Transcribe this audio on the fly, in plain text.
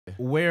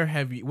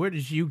Where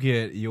did you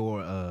get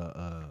your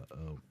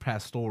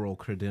pastoral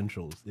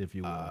credentials, if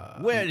you will?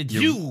 Where did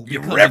you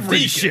become a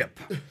deacon?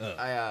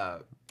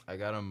 I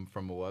got them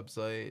from a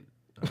website,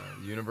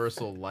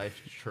 Universal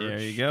Life Church. There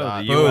you go,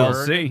 the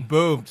ULC.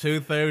 Boom,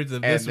 2/3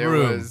 of this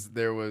room.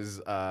 There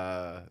was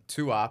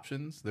 2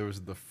 options. There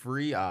was the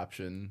free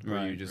option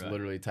where you just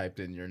literally typed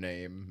in your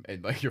name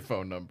and like your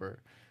phone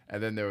number,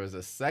 and then there was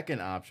a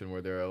second option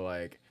where they were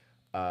like,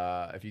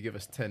 if you give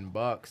us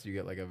 $10, you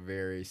get like a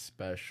very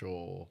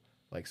special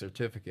like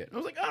certificate. And I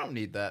was like, I don't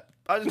need that.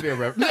 I'll just be a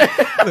rep.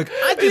 Look,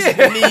 I just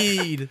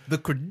need the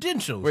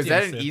credentials. Was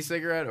that an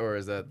e-cigarette or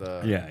is that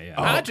the? Yeah.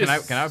 Oh, can I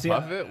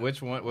puff it?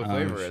 Which one? What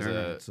flavor is it?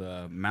 It's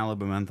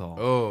Malibu menthol.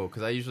 Oh,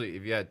 because I usually,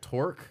 if you had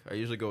Torque, I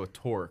usually go with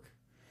Torque.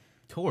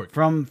 Torque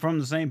from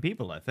the same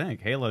people, I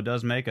think. Halo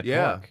does make a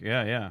Yeah. Torque.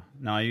 Yeah.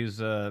 No, I use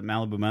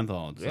Malibu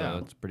menthol.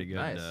 It's pretty good.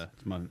 Nice.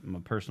 It's my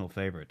personal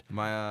favorite.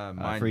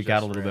 I freak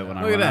out a little bit when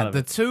I Look at run out that. of The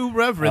it. 2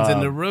 reverends in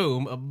the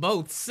room are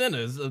both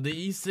sinners of the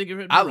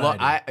e-cigarette.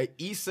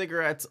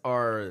 E-cigarettes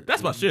are.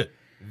 That's my shit.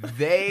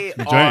 They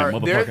Damn, are.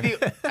 They're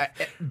motherfucker.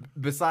 the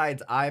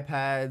besides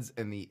iPads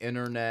and the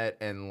internet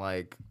and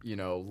like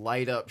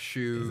light up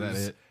shoes. Is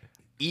that it?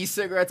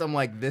 E-cigarettes, I'm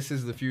like, this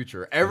is the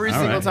future. Every All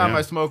single right, time yeah.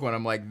 I smoke one,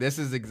 I'm like, this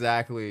is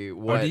exactly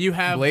what. Or do you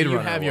have Blade do you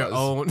Runner have your was.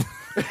 own?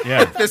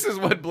 Yeah. This is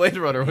what Blade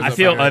Runner was.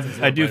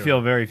 I do feel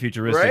very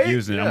futuristic Right?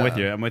 using it.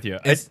 Yeah. I'm with you.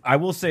 I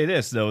will say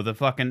this though,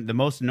 the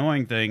most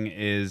annoying thing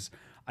is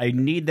I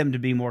need them to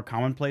be more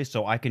commonplace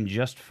so I can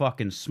just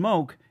fucking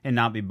smoke and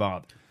not be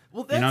bothered.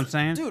 Well, you know what I'm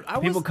saying? dude,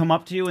 people come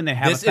up to you and they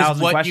have This is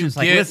 1,000 what questions. you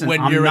Like, get listen,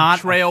 when I'm you're a not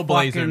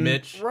trailblazer, fucking-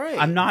 Mitch. Right.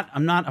 I'm not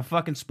a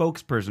fucking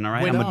spokesperson. All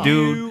right, When I'm a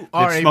dude you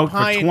are that a smoked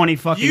for 20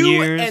 fucking you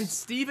years. and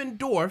Steven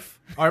Dorff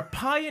are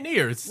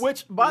pioneers.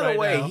 Which, by right the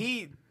way, now.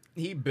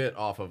 he bit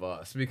off of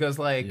us because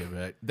like Yeah,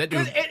 right. That dude,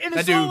 and that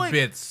it's dude all like-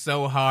 bit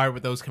so hard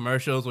with those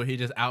commercials where he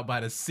just out by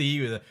the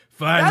sea with a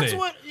finally. that's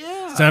what.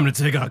 Yeah. It's time to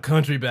take our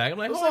country back. I'm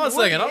like, hold on a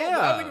like, second. what?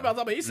 I don't think about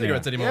talking about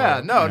e-cigarettes anymore.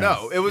 Yeah,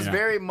 no. It was Yeah.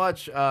 very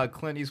much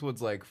Clint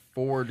Eastwood's like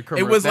Ford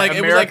commercial. It was like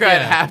America yeah.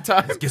 at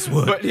halftime. Guess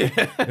what? But, yeah.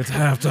 It's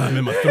halftime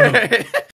in my throat.